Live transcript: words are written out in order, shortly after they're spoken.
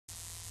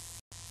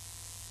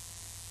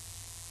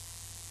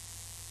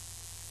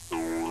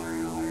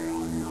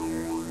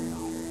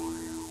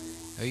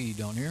Hey,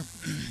 Don here,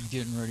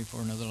 getting ready for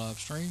another live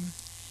stream.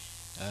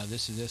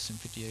 This is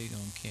SM58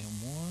 on cam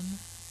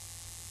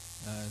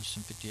 1,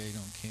 SM58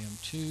 on cam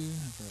 2.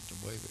 I forgot to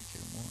wave at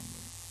cam 1,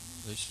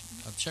 but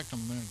I checked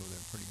them a minute ago,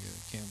 they're pretty good.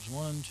 Cams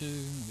 1 and 2,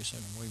 I guess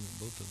I can wave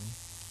at both of them.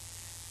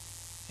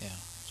 Yeah,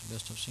 it's the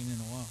best I've seen in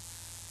a while.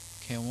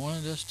 Cam 1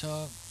 in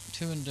desktop,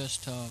 2 in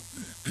desktop,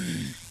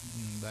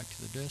 and back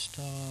to the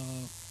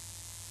desktop.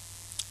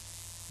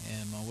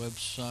 And my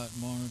website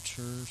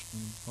monitors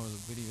from part of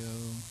the video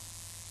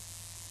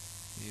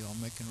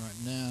I'm making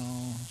right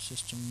now.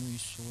 System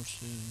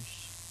resources.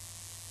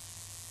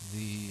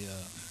 The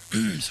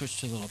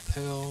switch to the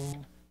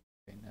lapel.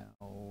 Okay, now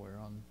we're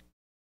on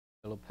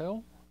the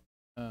lapel.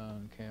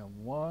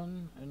 Cam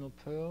 1 in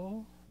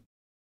lapel.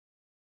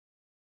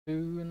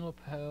 2 in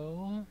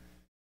lapel.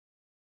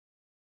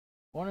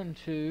 1 and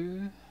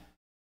 2.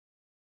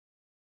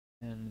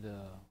 And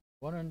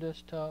 1 in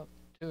desktop.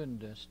 2 in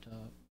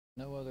desktop.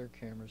 No other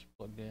cameras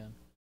plugged in.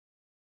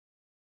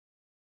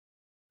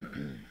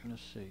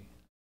 Let's see.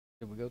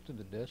 Did we go through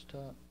the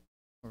desktop?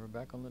 We're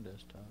back on the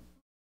desktop.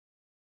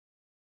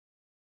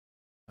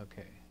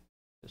 Okay.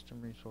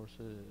 System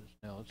resources.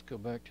 Now let's go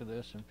back to the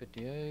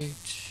SM58.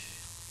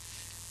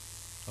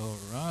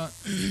 Alright.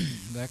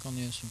 Back on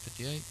the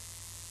SM58.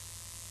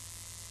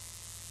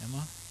 Am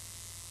I?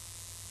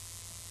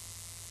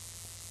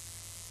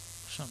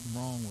 Something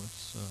wrong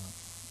with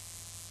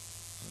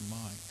the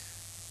mic.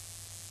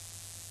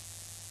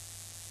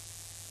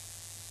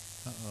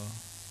 Uh-oh.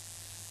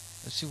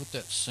 Let's see what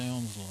that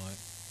sounds like.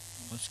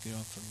 Let's get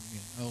off of it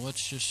again. Oh,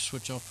 let's just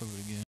switch off of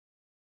it again.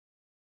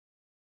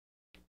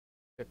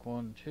 Check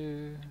 1,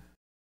 2.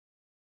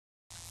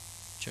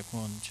 Check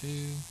 1, 2.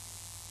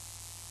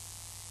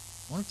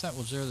 I wonder if that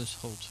was there this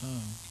whole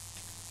time.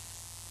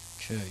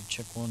 Okay,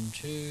 check 1,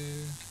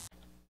 2.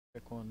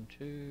 Check 1,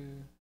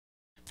 2.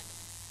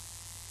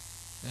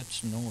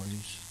 That's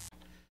noise.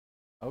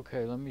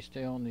 Okay, let me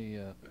stay on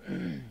the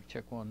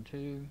check 1,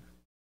 2.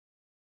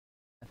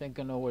 I think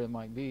I know what it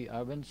might be.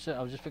 I was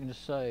just going to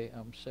say,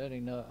 I'm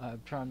setting up.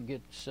 I'm trying to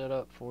get set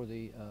up for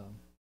the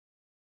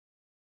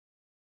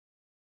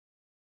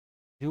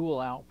dual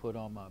output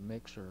on my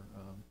mixer.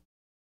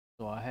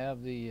 So I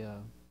have the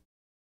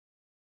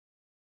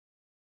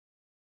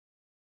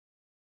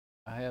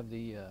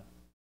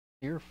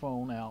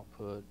earphone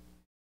output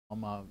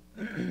on my.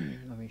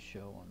 Let me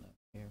show on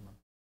the camera.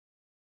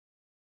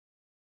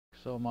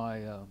 So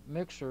my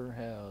mixer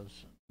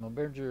has my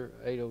Behringer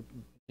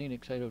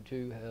Xenix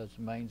 802 has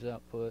mains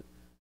output,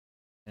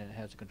 and it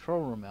has a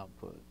control room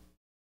output,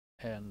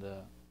 and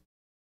of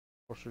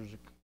course there's a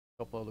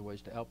couple other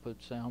ways to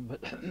output sound,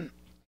 but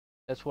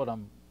that's what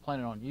I'm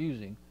planning on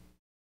using.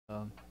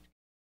 Well,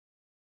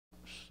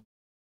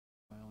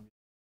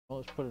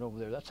 let's put it over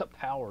there. That's a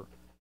power.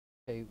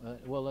 Okay,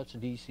 well that's a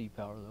DC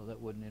power though. That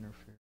wouldn't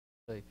interfere.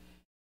 Say,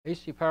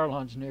 AC power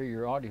lines near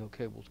your audio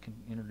cables can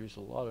introduce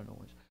a lot of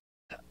noise.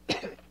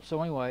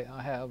 So anyway,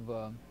 I have.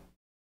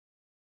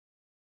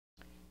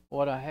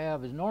 What I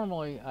have is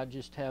normally I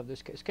just have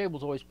this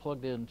cable's always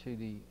plugged into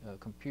the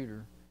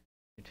computer,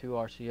 the 2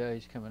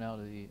 RCAs coming out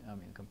of the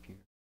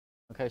computer.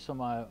 Okay, so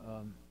my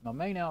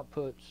main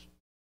outputs,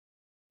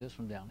 this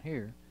one down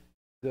here,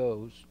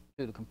 goes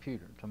to the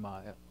computer, to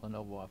my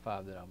Lenovo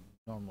i5 that I'm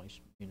normally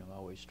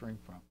always stream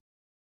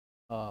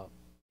from.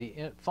 The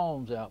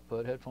headphones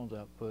output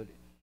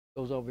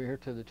goes over here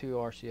to the 2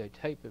 RCA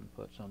tape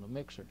inputs on the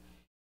mixer,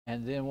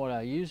 and then what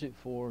I use it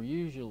for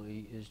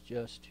usually is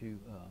just to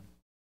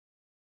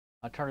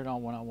I turn it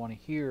on when I want to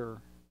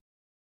hear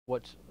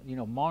what's,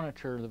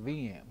 monitor the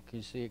VM.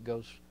 You see it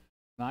goes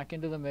mic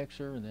into the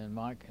mixer and then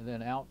mic and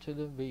then out to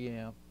the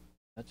VM.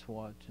 That's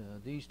what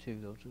these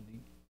two,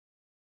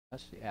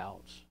 that's the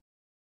outs.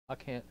 I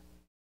can't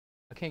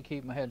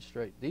keep my head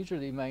straight. These are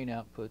the main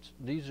outputs.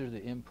 These are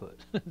the input.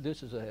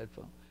 This is a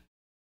headphone.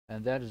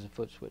 And that is a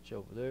foot switch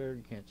over there.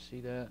 You can't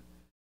see that.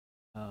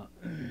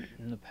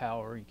 And the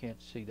power, you can't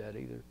see that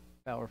either.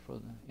 Power for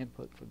the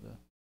input for the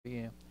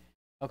VM.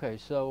 Okay,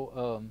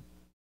 so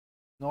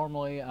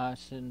normally I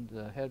send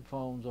the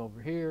headphones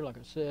over here, like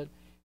I said,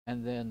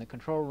 and then the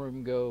control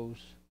room goes,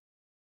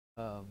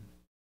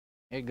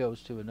 it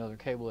goes to another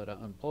cable that I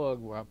unplug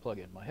where I plug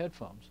in my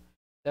headphones.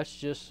 That's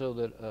just so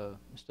that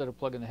instead of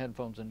plugging the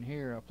headphones in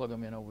here, I plug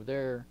them in over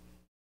there.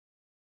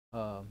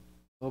 Well,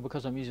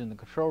 because I'm using the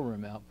control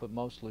room output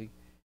mostly,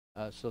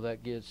 so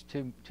that gets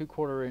 2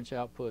 1/4-inch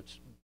outputs,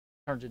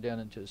 turns it down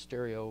into a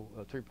stereo,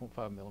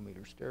 3.5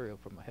 millimeter stereo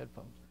for my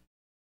headphones.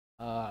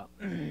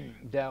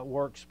 That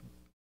works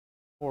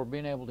for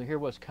being able to hear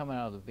what's coming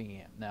out of the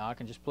VM. Now I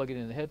can just plug it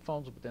in the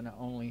headphones, but then I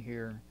only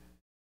hear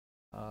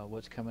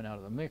what's coming out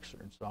of the mixer.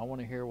 And so I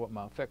want to hear what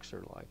my effects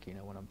are like,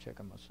 when I'm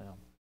checking my sound,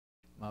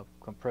 my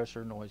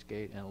compressor, noise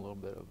gate, and a little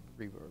bit of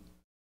reverb.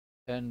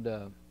 And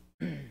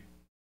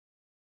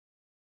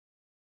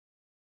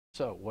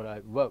so with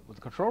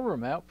the control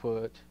room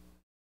output,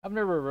 I've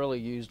never really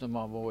used them.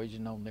 I've always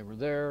known they were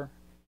there.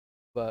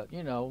 But,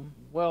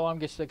 well, I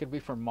guess they could be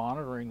for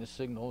monitoring the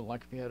signal,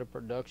 like if you had a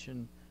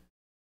production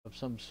of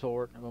some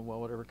sort, well,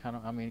 whatever kind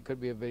of, it could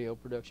be a video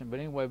production. But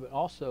anyway, but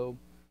also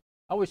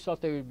I always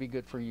thought they would be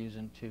good for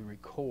using to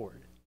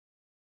record.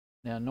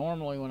 Now,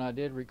 normally when I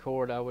did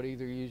record, I would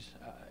either use,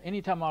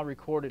 anytime I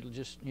recorded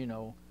just, you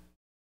know,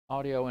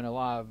 audio in a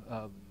live,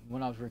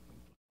 when I was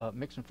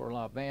mixing for a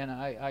live band,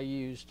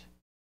 I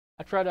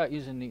tried out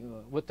using the,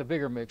 with the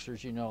bigger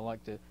mixers, you know,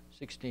 like the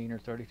 16 or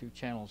 32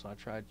 channels, I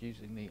tried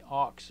using the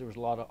aux. There was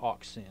a lot of aux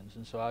sends,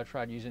 and so I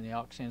tried using the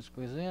aux sends,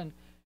 because then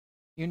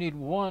you need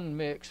one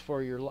mix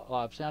for your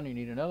live sound, you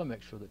need another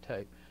mix for the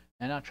tape.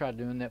 And I tried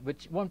doing that,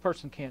 but one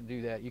person can't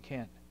do that. You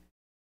can't.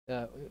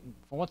 For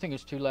one thing,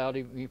 it's too loud.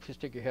 Even if you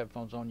stick your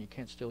headphones on, you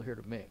can't still hear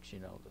the mix, you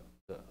know,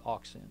 the aux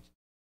sends.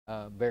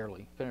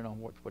 Barely, depending on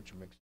what you're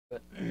mixing.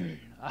 But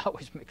I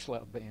always mix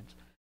loud bands.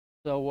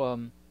 So,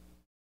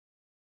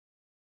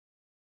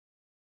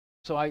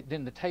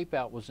 then the tape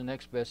out was the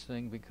next best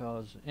thing,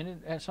 because,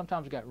 and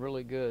sometimes it got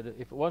really good.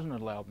 If it wasn't a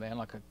loud band,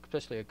 like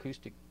especially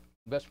acoustic,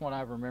 the best one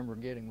I remember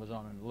getting was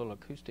on a little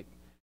acoustic.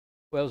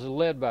 Well, it was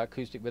led by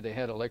acoustic, but they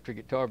had electric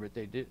guitar. But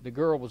they did. The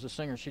girl was a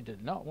singer. She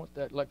did not want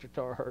that electric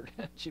guitar heard.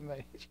 She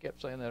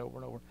kept saying that over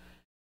and over.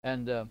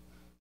 And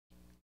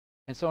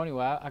so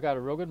anyway, I got a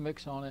real good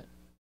mix on it,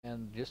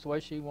 and just the way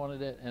she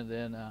wanted it. And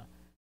then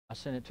I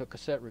sent it to a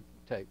cassette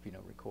tape, you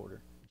know,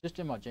 recorder, just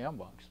in my jam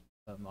box,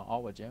 my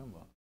AWA jam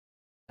box,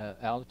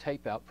 out of the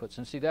tape outputs.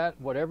 And see that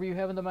whatever you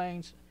have in the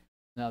mains.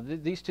 Now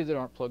these two that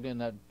aren't plugged in,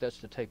 that's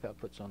the tape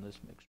outputs on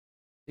this mixer.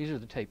 These are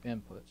the tape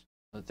inputs.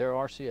 But they're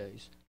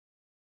RCAs.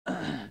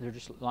 They're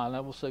just line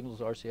level signals,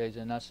 RCAs,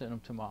 and I sent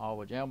them to my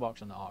AWA jam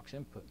box and the aux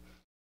input.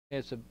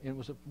 It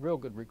was a real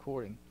good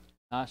recording,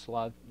 nice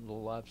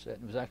little live set.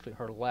 It was actually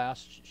her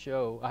last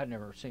show. I had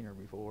never seen her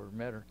before or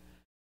met her.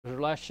 It was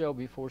her last show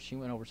before she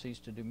went overseas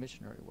to do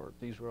missionary work.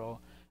 These were all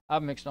I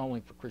mixed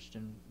only for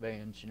Christian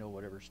bands, you know,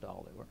 whatever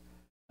style they were.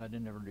 I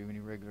didn't ever do any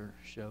regular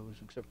shows,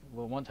 except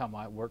one time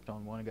I worked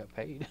on one and got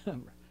paid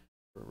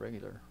for a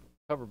regular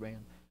cover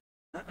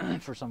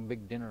band for some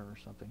big dinner or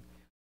something.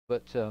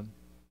 But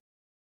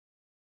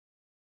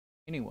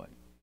anyway,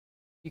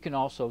 you can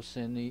also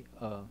send the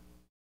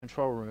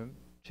control room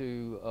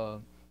to,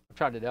 I've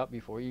tried it out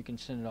before, you can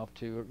send it off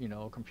to, you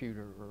know, a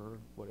computer or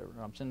whatever.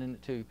 I'm sending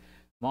it to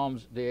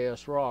Mom's, the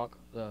AS Rock,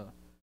 I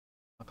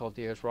call it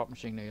the AS Rock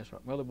machine, the AS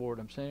Rock motherboard.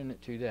 I'm sending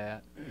it to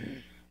that,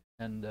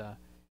 and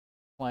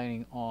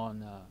planning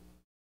on,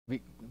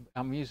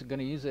 I'm going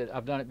to use it,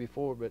 I've done it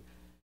before, but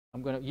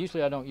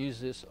usually I don't use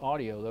this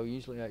audio though.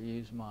 Usually I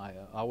use I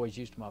always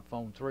used my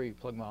phone 3,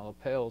 plug my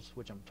lapels,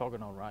 which I'm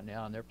talking on right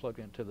now, and they're plugged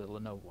into the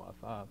Lenovo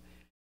Wi-Fi.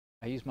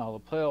 I use my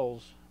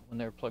lapels when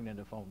they're plugged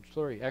into phone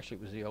 3. Actually,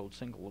 it was the old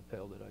single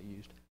lapel that I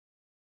used.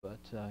 But,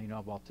 you know,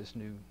 I bought this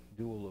new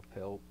dual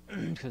lapel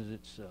because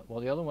it's, well,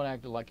 the other one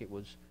acted like it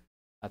was,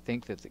 I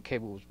think that the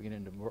cable was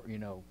beginning to, you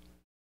know,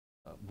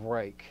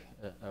 break,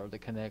 or the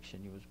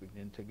connection was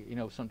beginning to get, you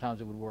know, sometimes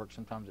it would work,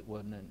 sometimes it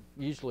wouldn't. And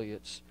usually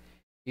it's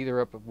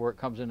either up at where it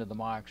comes into the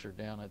mics or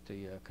down at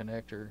the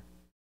connector,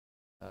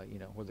 you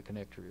know, where the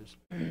connector is.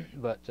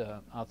 But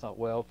I thought,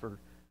 well, for,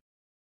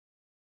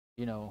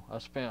 you know, I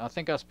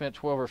think I spent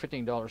 $12 or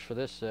 $15 for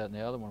this set, and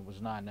the other one was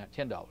 $10,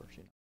 you know.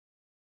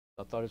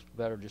 I thought it's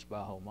better just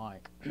buy a whole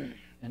mic.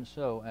 And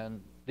so,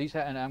 and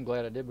I'm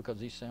glad I did, because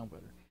these sound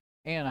better.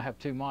 And I have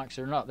 2 mics.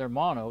 They're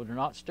mono, they're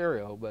not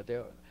stereo,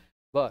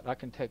 but I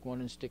can take one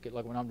and stick it,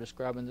 like when I'm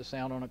describing the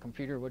sound on a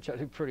computer, which I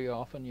do pretty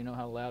often, you know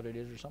how loud it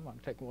is or something. I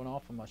can take one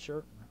off of my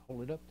shirt and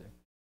hold it up there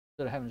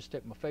instead of having to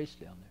stick my face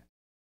down there.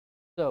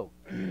 So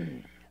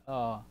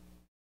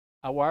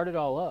I wired it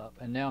all up,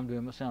 and now I'm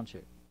doing my sound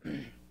check.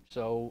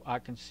 So I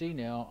can see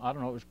now, I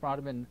don't know, it's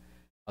probably been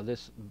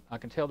this, I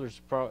can tell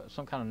there's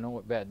some kind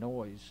of bad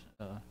noise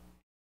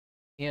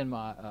in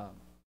my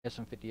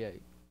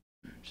SM58.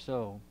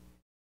 So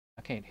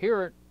I can't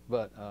hear it,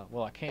 but,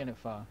 well, I can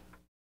if I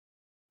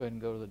go ahead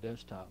and go to the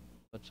desktop.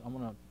 I'm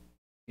going to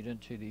get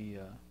into the,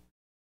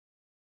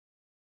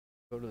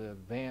 go to the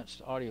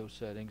advanced audio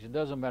settings. It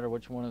doesn't matter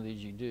which one of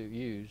these you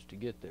use to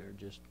get there,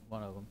 just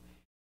one of them.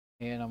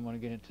 And I'm going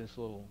to get into this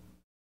little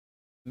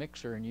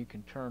mixer, and you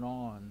can turn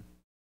on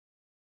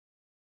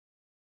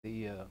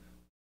the,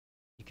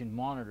 you can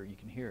monitor, you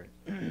can hear it.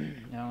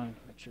 Now I'm going to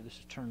make sure this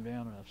is turned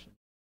down enough so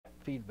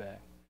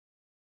feedback.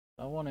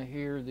 I want to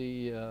hear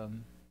the,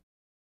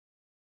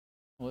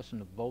 listen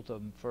to both of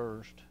them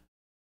first.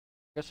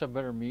 I guess I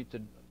better mute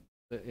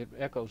it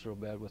echoes real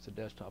bad with the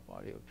desktop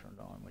audio turned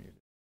on when you're.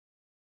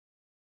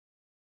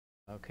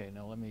 Okay,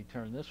 now let me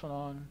turn this one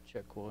on.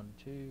 Check 1,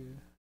 2.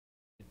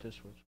 Get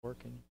this one's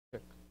working.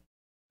 Check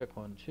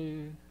 1,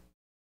 2.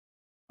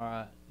 All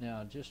right, now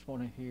I just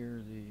want to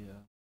hear the.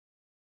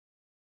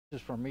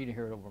 Just for me to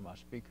hear it over my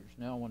speakers.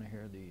 Now I want to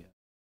hear the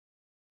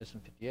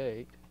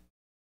SM58.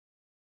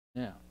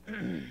 Now,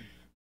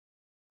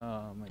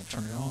 let me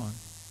turn it on.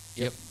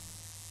 Yep.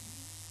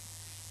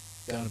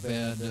 Got a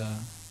bad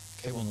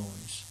cable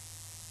noise.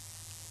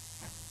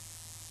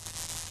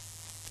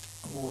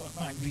 Oh, it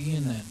might be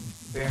in that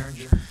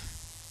Behringer.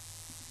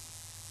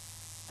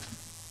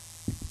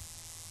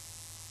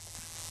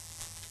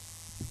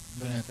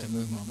 I'm gonna have to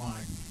move my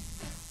mic.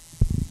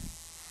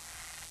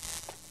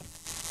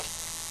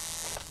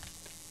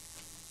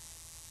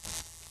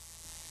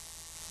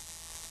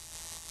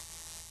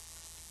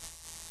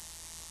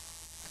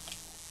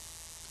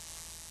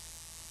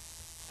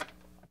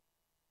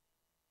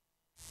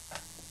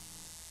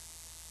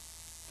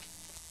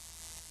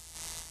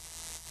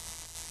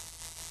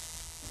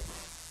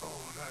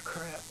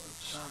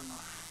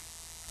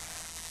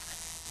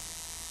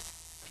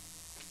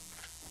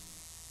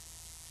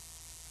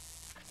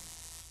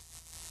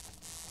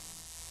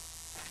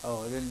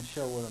 Oh, it didn't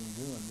show what I'm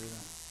doing, did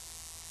I?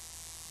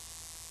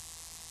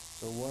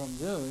 So what I'm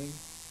doing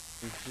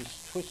is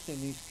just twisting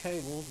these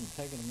cables and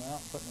taking them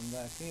out and putting them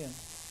back in.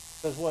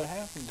 Because what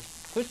happens,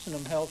 twisting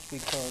them helps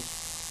because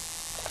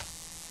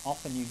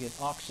often you get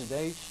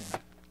oxidation,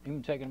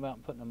 even taking them out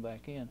and putting them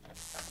back in.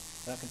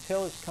 But I can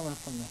tell it's coming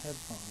from the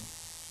headphones.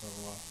 So,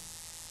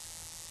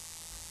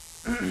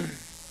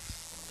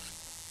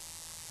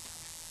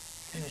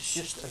 and it's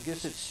just, I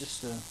guess it's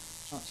just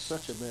it's not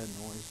such a bad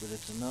noise, but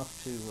it's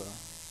enough to,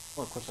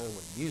 well, of course I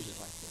wouldn't use it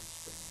like this,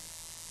 but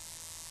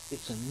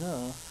it's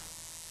enough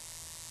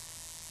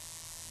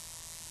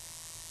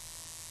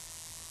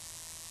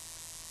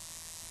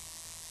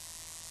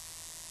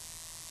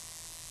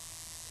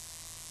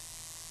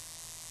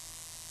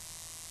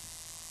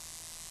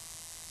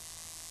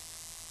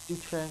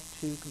track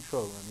to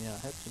control room. Yeah,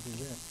 I have to do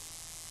that.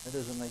 That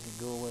doesn't make it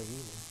go away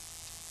either.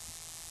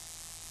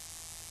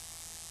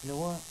 You know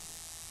what?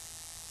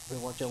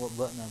 Better watch out what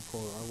button I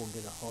pull or I will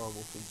get a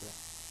horrible feedback.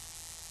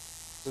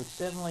 So it's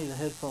definitely the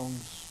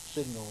headphones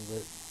signal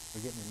that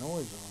we're getting the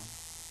noise on.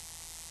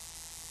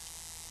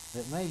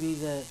 That may be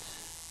that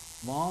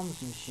mom's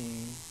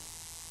machine.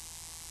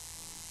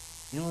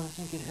 You know what, I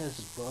think it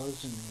has a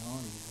buzz in the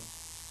audio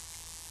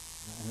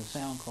and the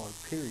sound card,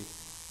 period.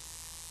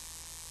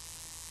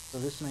 So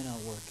this may not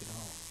work at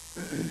all.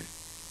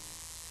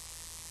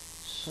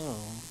 So,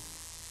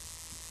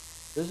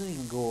 it doesn't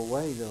even go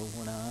away though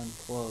when I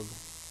unplug.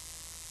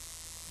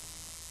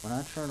 When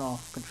I turn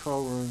off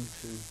control room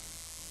to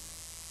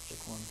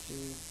check 1,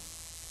 2.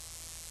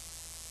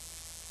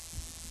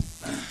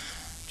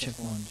 Check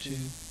 1, 2.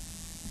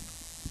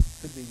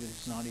 Could be that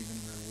it's not even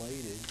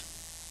related.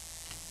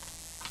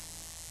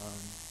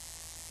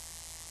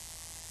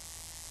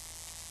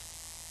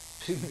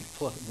 To me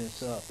plugging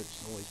this up,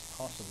 it's always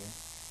possible.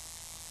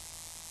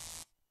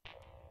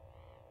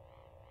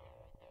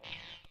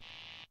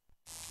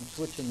 I'm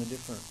switching the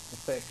different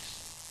effects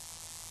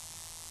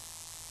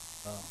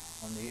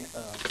on the,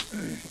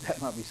 that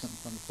might be something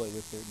fun to play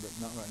with there, but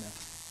not right now.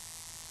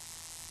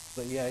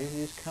 But yeah, it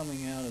is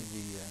coming out of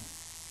the,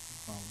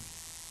 let's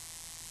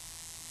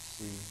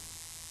see,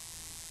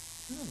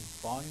 is there a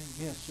volume?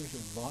 Yes, there's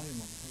a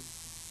volume on the head.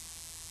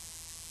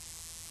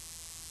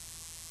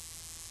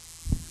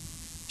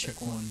 Check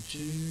 1,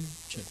 2,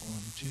 check 1,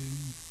 2,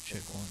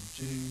 check 1,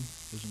 2,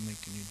 doesn't make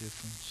any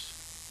difference.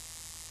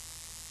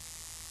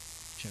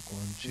 Check 1,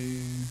 2.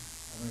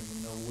 I don't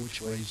even know which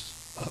way's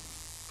up.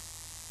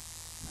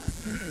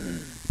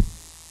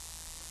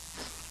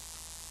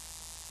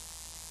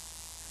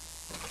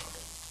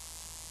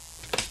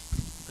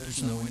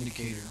 There's no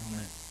indicator on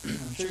it.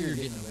 I'm sure you're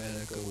getting a bad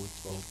echo with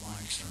both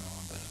mics turned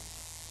on, but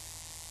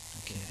I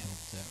can't help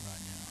that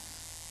right now.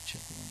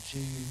 Check 1,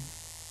 2.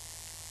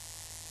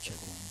 Check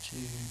 1,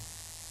 2.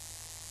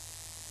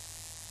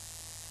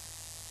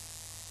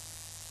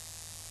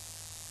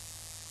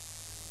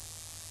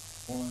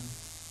 One,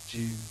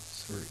 2,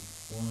 3.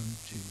 1,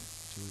 2,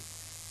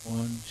 3.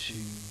 1, 2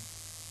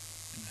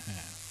 and a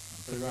half.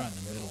 I'll put it right in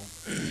the middle,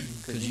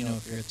 because you know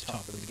if you're at the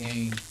top of the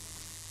gain,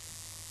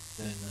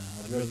 then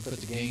I'd rather put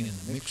the gain in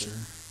the mixer.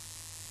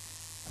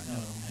 I know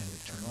I don't have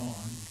it turned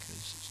on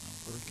because it's not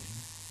working.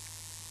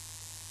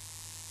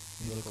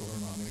 Let me look over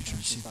my mixer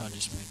and see if I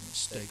just made a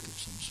mistake of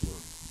some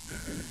sort.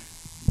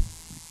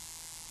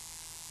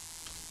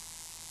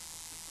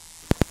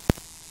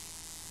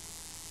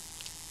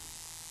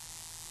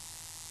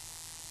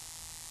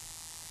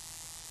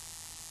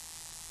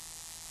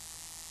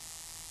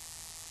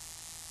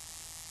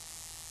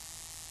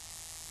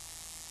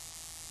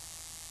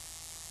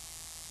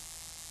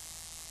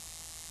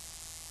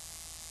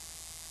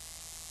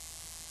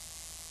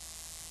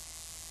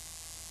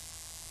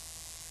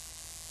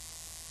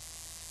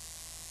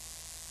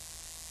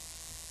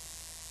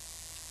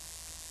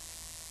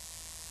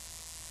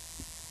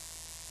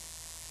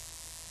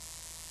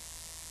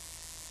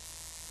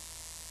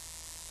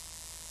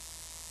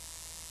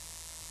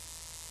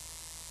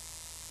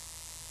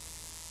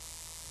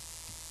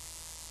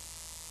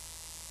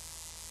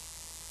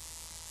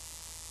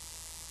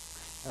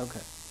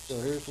 Okay, so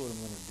here's what I'm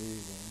going to do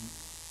then.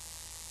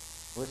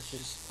 Let's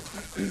just,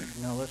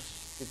 now let's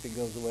see if it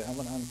goes away. I'm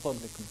going to unplug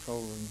the control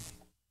room.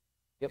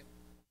 Yep.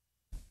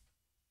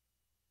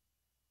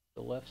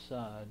 The left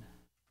side.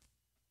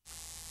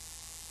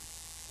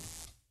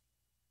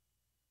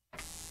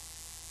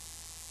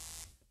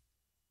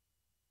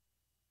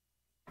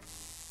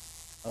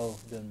 Oh,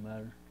 doesn't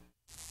matter.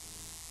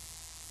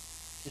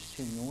 Just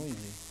too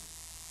noisy.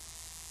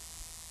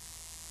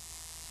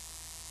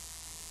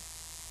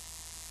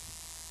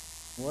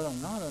 What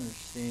I'm not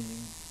understanding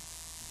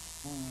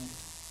is why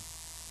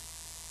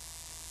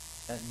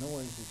that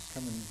noise is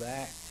coming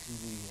back to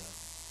the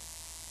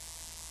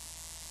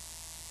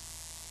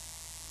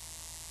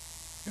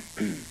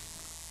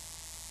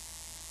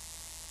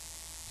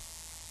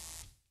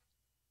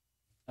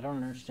I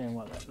don't understand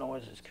why that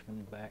noise is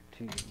coming back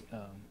to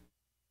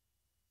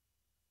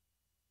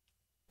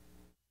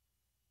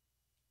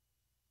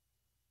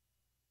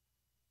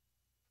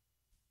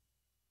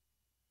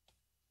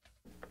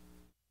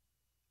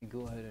the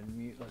go ahead and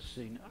mute. Let's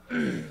see.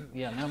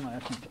 Yeah, now my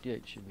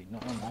SM58 should be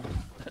normal.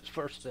 That's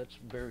first. That's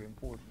very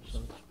important.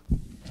 So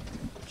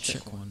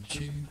check 1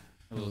 2.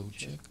 Hello,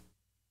 check.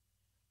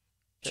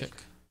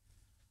 Check.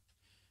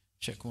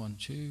 Check 1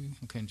 2.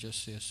 Okay,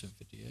 just the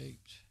SM58.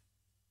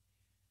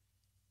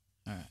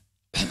 All right.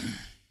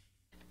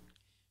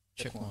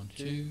 Check 1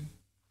 2.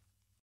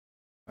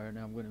 All right,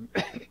 now I'm going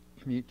to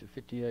mute to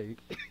 58.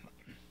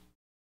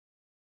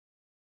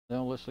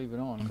 Now let's leave it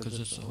on because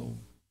it's the whole.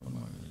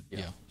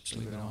 Yeah, just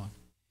leave it on.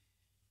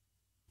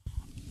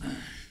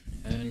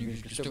 And you're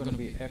still going to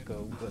be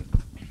echo, but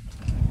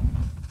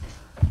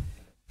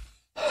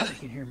you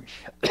can hear me.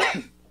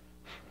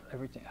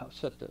 Everything. I'll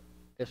set the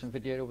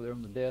SM58 over there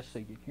on the desk so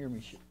you can hear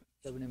me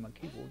shoving in my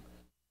keyboard.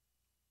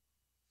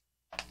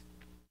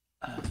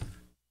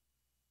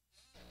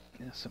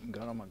 Yeah, something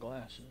got on my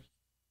glasses.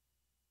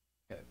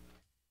 Okay.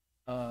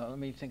 Let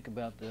me think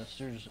about this.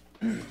 There's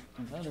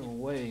another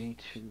way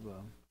to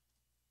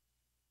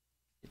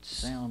get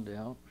sound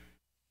out.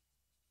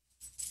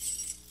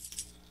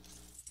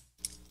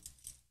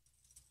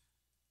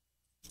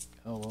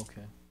 Oh,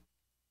 okay.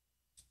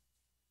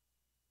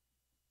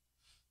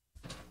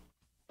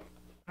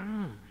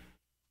 I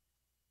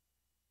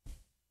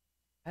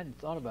hadn't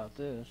thought about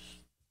this.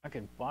 I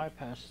could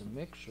bypass the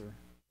mixer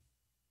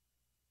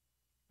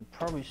and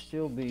probably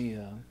still be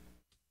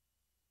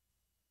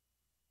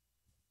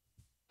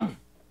boy,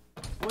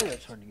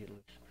 that's hard to get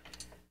loose.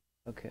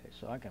 Okay,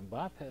 so I can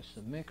bypass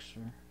the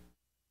mixer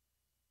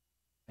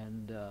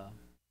and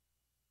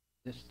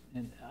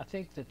and I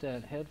think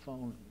that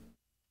headphone,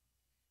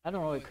 I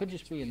don't know, it could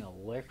just be an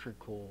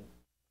electrical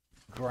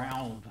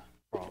ground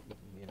problem,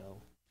 you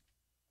know.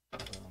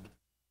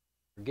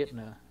 We're getting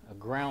a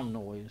ground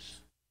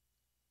noise,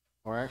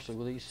 or actually,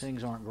 well, these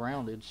things aren't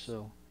grounded,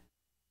 so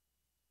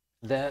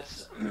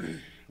that's,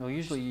 well,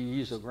 usually you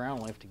use a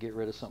ground lift to get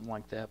rid of something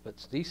like that,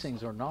 but these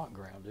things are not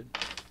grounded.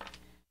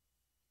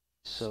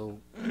 So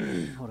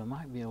what I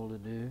might be able to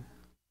do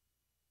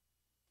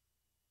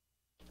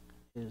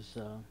is,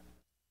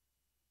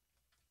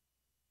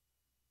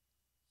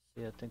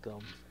 yeah, I think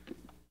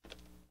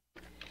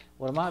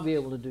what I might be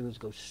able to do is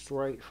go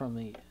straight from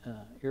the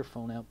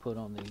earphone output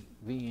on the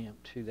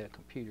V-amp to that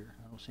computer.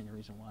 I don't see any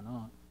reason why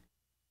not.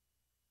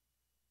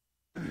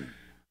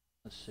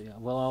 Let's see.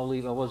 Well, I'll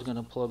leave. I was going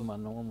to plug my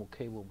normal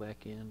cable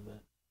back in, but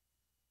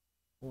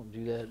I won't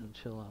do that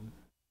until I'm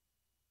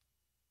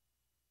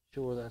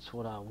sure that's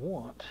what I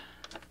want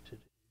to do.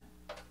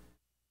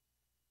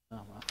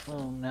 On my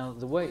phone. Now,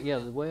 the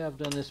way I've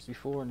done this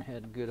before and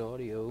had good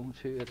audio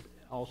to it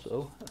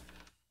also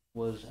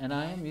was, and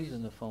I am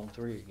using the phone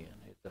 3 again.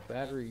 The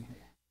battery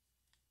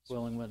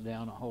swelling went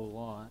down a whole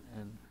lot,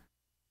 and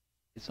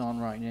it's on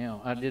right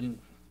now.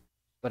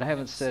 But I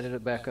haven't set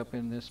it back up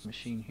in this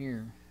machine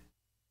here.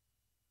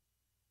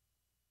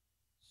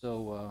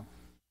 So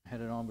I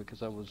had it on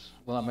because I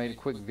made a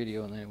quick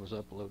video and then it was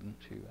uploading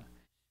to,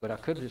 but I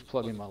could just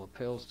plug in my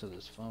lapels to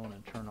this phone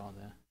and turn on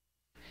that.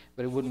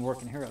 But it wouldn't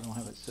work in here. I don't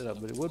have it set up,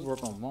 but it would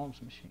work on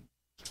Mom's machine.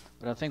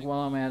 But I think while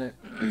I'm at it,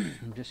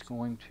 I'm just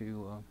going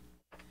to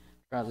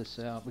try this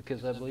out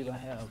because I believe I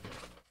have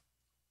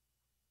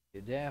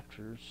the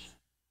adapters.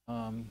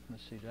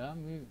 Let's see, did I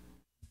move?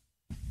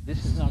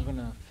 This is not going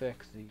to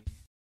affect the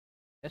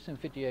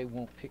SM58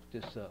 won't pick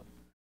this up.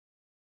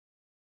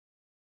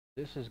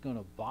 This is going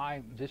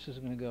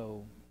to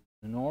go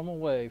the normal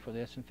way for the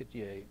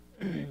SM58,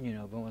 you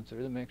know, going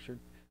through the mixer,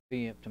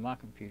 V-amp to my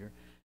computer,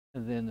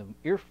 and then the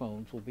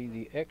earphones will be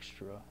the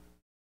extra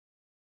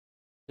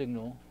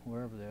signal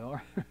wherever they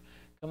are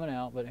coming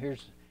out. But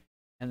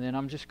and then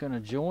I'm just going to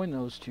join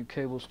those two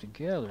cables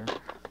together.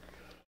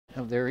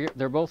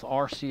 They're both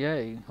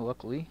RCA,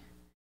 luckily,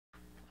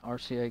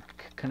 RCA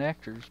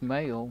connectors,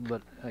 male,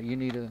 but you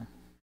need a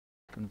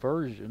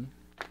conversion,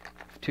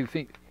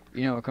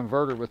 a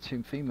converter with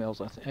 2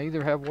 females. I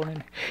either have one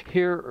in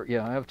here, or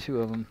yeah, I have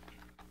 2 of them.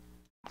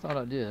 I thought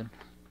I did.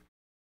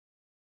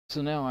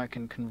 So now I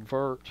can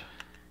convert.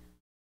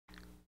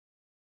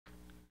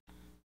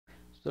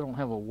 Still don't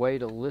have a way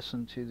to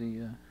listen to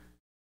the.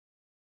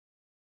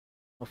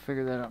 I'll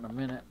figure that out in a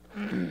minute.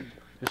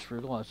 Just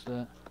realized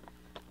that.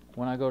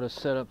 When I go to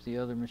set up the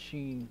other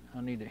machine,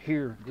 I need to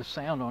hear the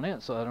sound on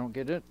it so I don't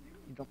get it.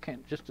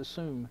 Can't just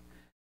assume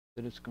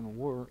that it's going to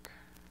work.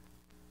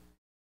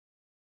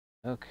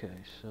 Okay,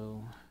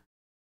 so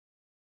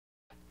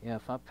yeah,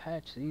 if I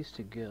patch these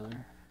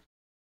together,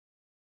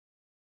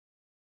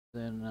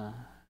 then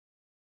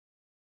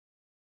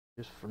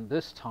just from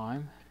this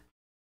time,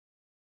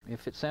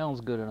 if it sounds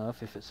good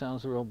enough, if it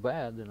sounds real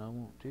bad, then I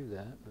won't do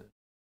that. But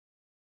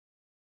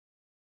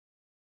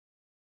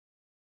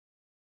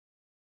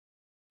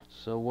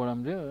so what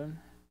I'm doing,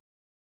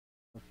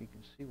 if you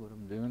can see what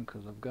I'm doing,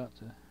 because I've got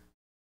to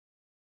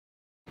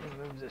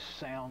move this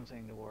sound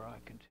thing to where I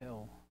can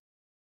tell.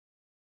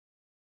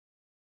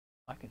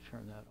 I can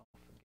turn that off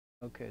again.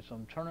 Okay, so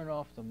I'm turning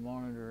off the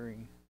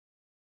monitoring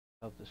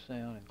of the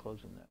sound and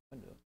closing that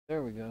window.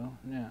 There we go.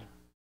 Now,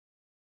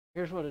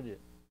 here's what I did.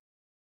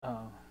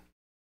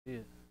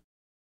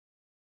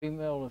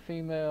 female to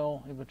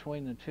female in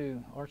between the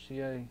two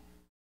RCA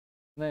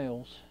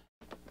males.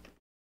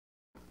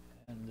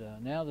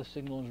 And now the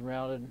signal is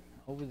routed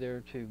over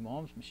there to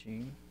mom's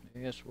machine,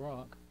 AS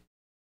Rock.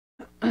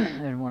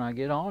 And when I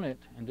get on it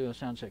and do a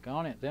sound check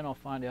on it, then I'll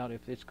find out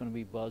if it's going to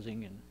be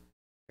buzzing and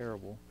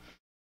terrible.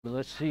 But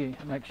let's see,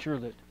 make sure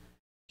that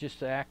just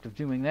the act of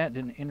doing that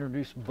didn't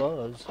introduce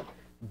buzz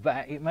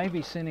back. It may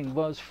be sending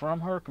buzz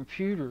from her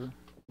computer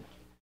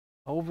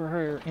over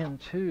here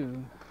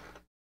into,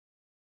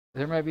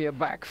 there may be a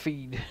back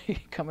feed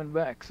coming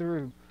back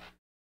through.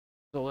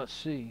 So let's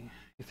see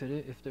if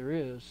there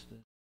is.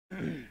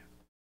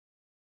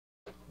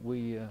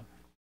 We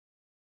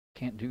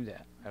can't do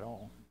that at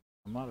all.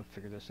 I might have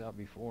figured this out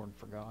before and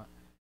forgot.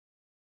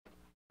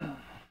 I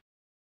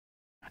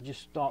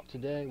just thought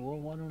today, well,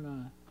 why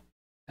don't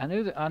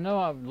I know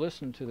I've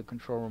listened to the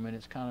control room and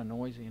it's kind of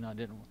noisy, and I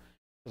didn't,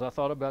 because I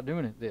thought about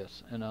doing it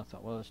this, and I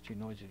thought, well, that's too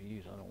noisy to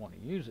use. I don't want to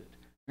use it.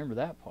 Remember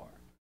that part.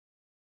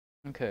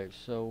 Okay,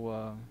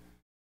 so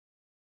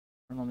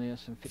turn on the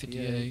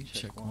SM58.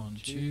 Check 1,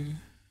 2.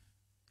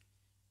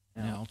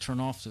 Now I'll turn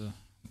off the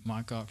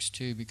mic aux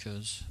 2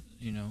 because,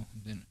 you know,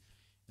 then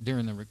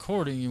during the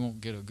recording you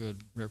won't get a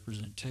good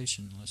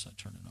representation unless I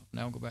turn it off.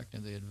 Now I'll go back to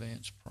the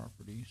advanced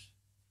properties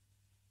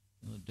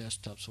of the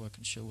desktop so I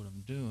can show what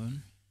I'm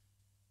doing.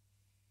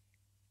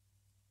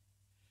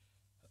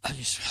 I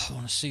just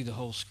want to see the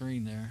whole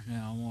screen there.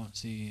 Now I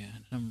want the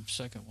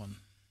second one.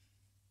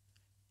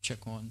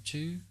 Check 1,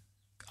 2.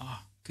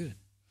 Ah, good.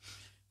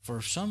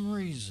 For some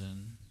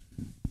reason,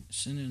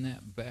 sending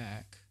that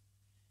back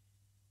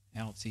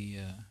out the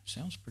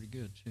sounds pretty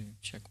good too.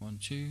 Check 1,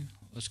 2.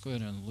 Let's go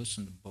ahead and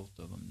listen to both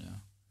of them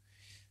now.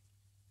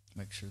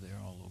 Make sure they're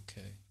all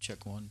okay.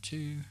 Check 1,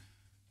 2.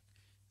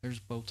 There's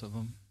both of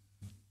them.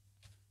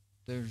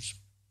 There's,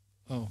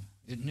 oh,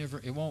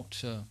 it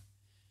won't,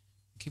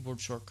 keyboard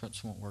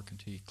shortcuts won't work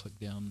until you click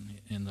down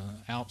in the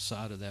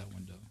outside of that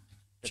window.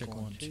 Check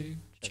 1, 2.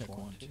 Check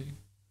 1, 2.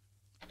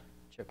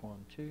 Check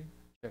 1, 2.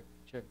 Check,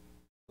 check,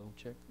 little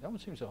check. That one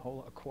seems a whole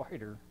lot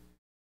quieter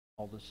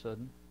all of a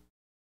sudden.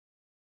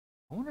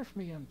 I wonder if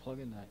me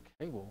unplugging that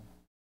cable.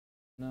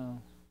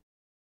 No.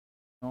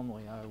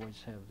 Normally I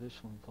always have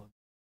this one plugged.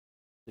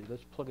 See,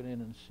 let's plug it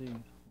in and see.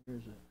 Where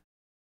is it?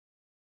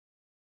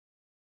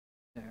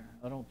 There.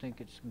 I don't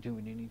think it's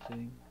doing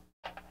anything.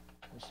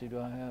 Let's see, do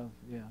I have,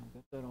 yeah, I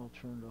got that all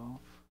turned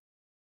off.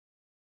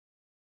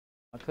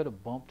 I could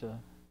have bumped a,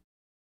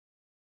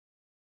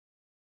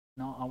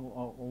 no,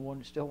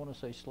 I still want to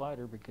say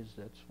slider because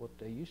that's what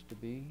they used to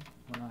be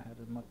when I had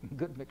a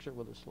good mixer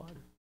with a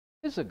slider.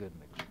 It's a good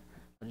mixer.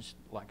 I just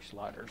like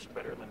sliders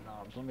better than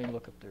knobs. Let me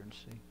look up there and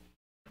see.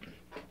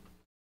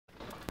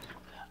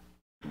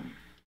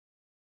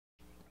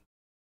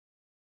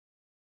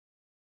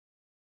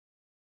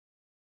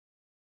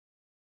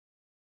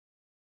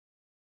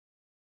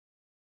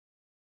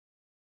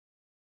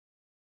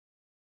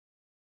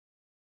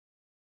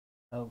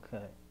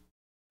 Okay.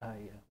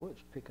 Well,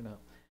 it's picking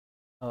up.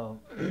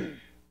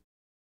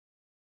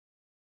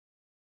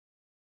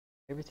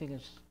 Everything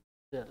is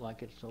set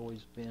like it's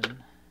always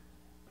been.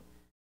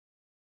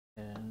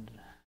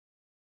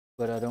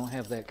 But I don't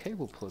have that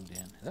cable plugged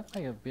in. That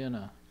may have been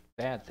a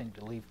bad thing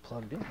to leave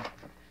plugged in.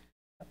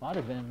 That might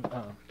have been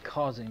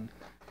causing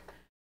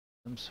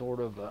some sort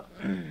of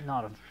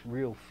not a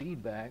real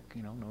feedback,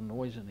 you know, no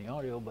noise in the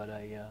audio, but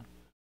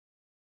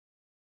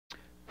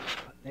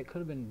it could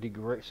have been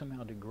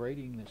somehow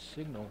degrading the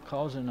signal,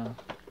 causing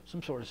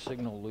some sort of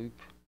signal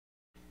loop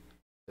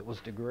that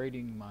was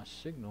degrading my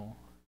signal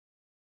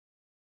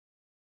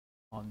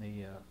on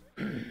the.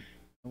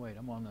 Oh, wait,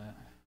 I'm on the.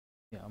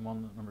 Yeah, I'm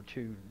on the number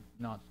 2,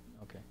 not,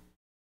 okay.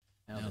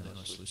 Now then,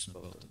 let's listen to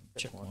both of them.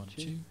 Check 1,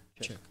 2,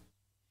 check.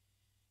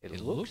 It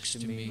looks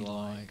to me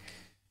like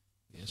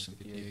the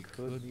SM58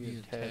 could be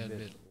a tad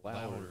bit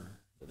louder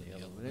than the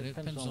other, but it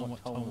depends on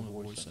what tone of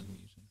voice I'm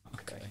using.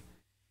 Okay.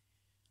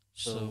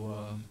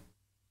 So,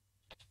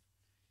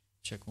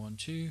 check 1,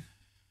 2.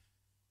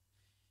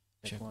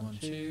 Check 1,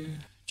 2.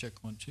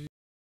 Check 1, 2.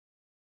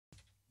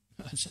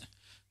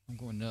 I'm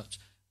going nuts.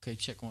 Okay,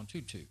 check 1,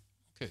 2, 2.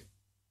 Okay.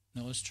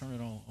 Now let's turn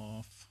it all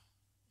off.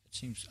 It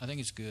seems, I think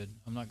it's good.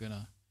 I'm not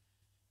gonna,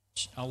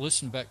 I'll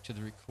listen back to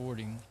the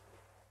recording.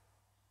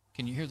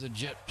 Can you hear the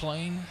jet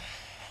plane?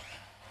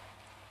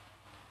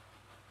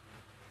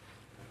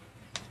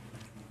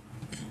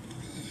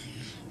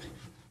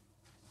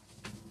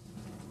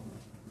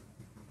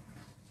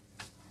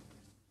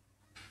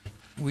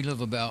 We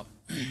live about,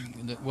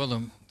 well,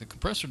 the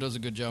compressor does a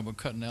good job of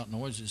cutting out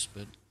noises,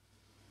 but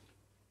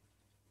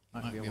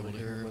might be able to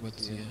hear it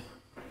with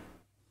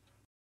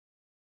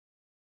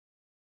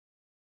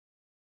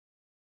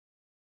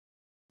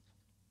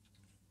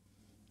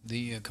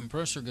the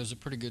compressor does a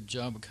pretty good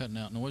job of cutting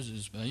out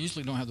noises. I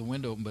usually don't have the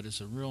window open, but it's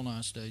a real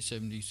nice day,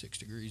 76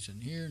 degrees in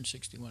here and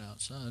 61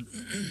 outside.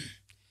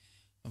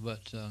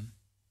 But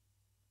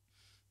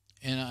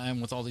and I'm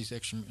with all these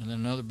extra, and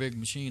then another big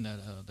machine,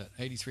 that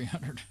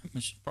 8300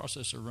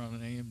 processor running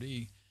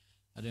AMD.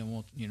 I didn't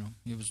want, you know,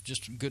 it was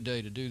just a good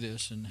day to do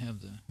this and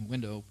have the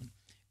window open.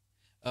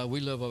 We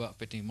live about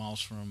 15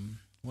 miles from,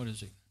 what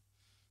is it?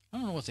 I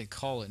don't know what they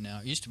call it now.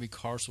 It used to be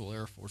Carswell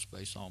Air Force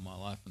Base all my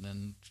life, and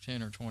then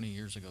 10 or 20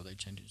 years ago they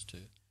changed it to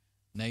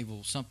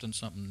Naval something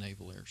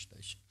Naval Air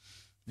Station.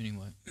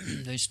 Anyway,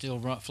 they still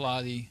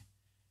fly the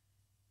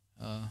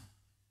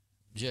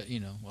jet. You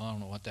know, well, I don't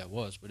know what that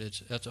was, but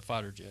that's a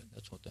fighter jet.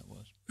 That's what that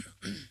was.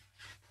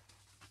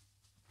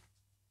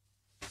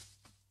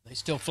 They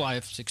still fly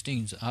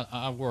F-16s.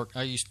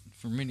 I used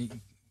for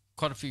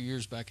quite a few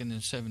years back in the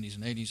 70s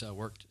and 80s. I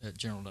worked at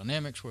General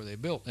Dynamics where they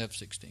built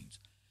F-16s.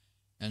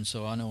 And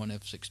so I know an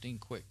F-16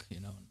 quick, you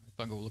know. If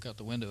I go look out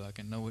the window, I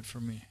can know it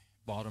from the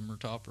bottom or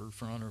top or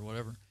front or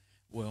whatever.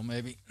 Well,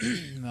 maybe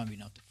not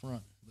the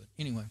front, but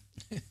anyway,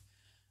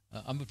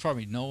 I would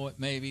probably know it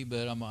maybe,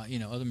 but you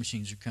know, other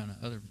machines are kind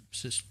of other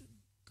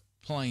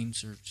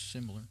planes are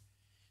similar.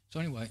 So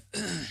anyway,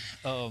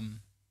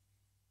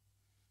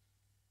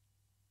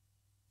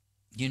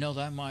 you know,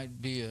 that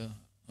might be a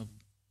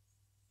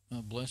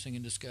blessing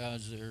in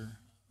disguise there.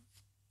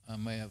 I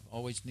may have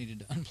always needed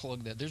to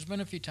unplug that. There's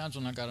been a few times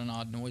when I got an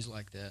odd noise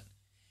like that,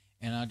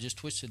 and I just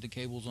twisted the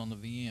cables on the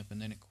V-amp,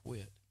 and then it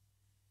quit.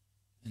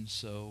 And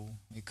so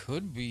it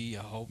could be,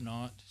 I hope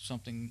not,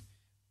 some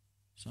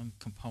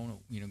component,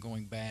 you know,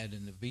 going bad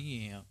in the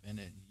V-amp, and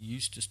it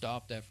used to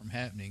stop that from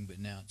happening, but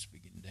now it's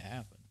beginning to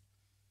happen.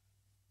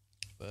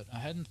 But I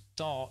hadn't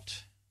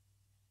thought,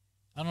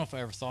 I don't know if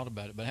I ever thought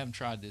about it, but I haven't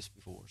tried this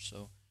before.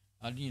 So,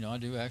 I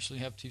do actually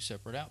have two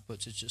separate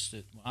outputs. It's just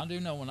that I do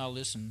know when I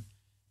listen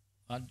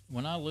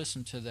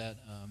to that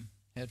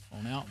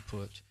headphone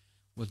output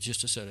with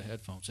just a set of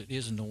headphones, it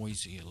is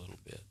noisy a little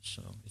bit,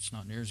 so it's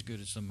not near as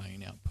good as the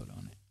main output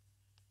on it.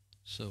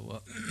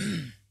 So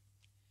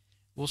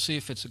we'll see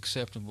if it's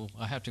acceptable.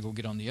 I have to go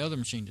get on the other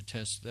machine to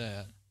test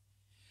that.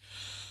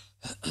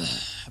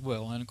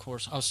 Well, and of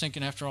course, I was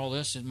thinking after all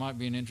this, it might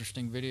be an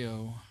interesting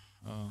video,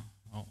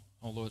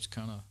 although it's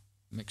kind of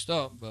mixed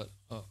up, but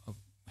of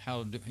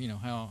how to do, you know,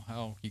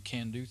 how you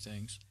can do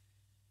things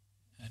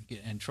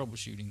and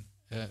troubleshooting.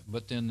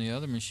 But then the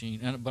other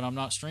machine, but I'm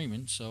not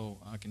streaming, so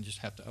I can just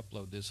have to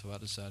upload this if I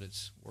decide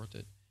it's worth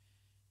it.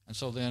 And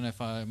so then if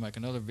I make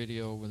another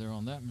video over there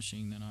on that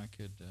machine, then I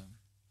could,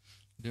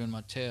 doing my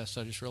test,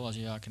 I just realized,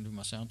 yeah, I can do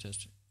my sound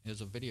test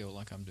as a video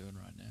like I'm doing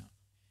right now.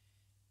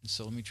 And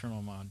so let me turn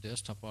on my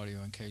desktop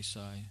audio in case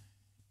I,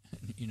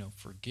 you know,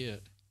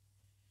 forget.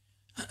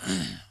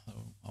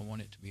 I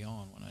want it to be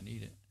on when I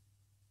need it.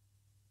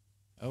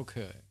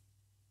 Okay.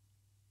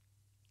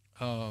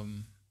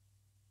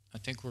 I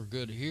think we're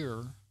good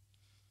here.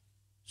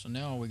 So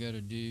now all we got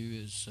to do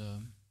is,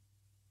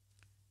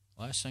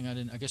 last thing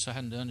I guess I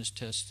hadn't done is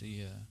test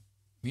the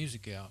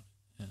music out,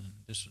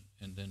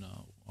 and then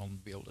I'll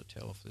be able to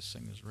tell if this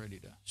thing is ready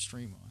to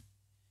stream on.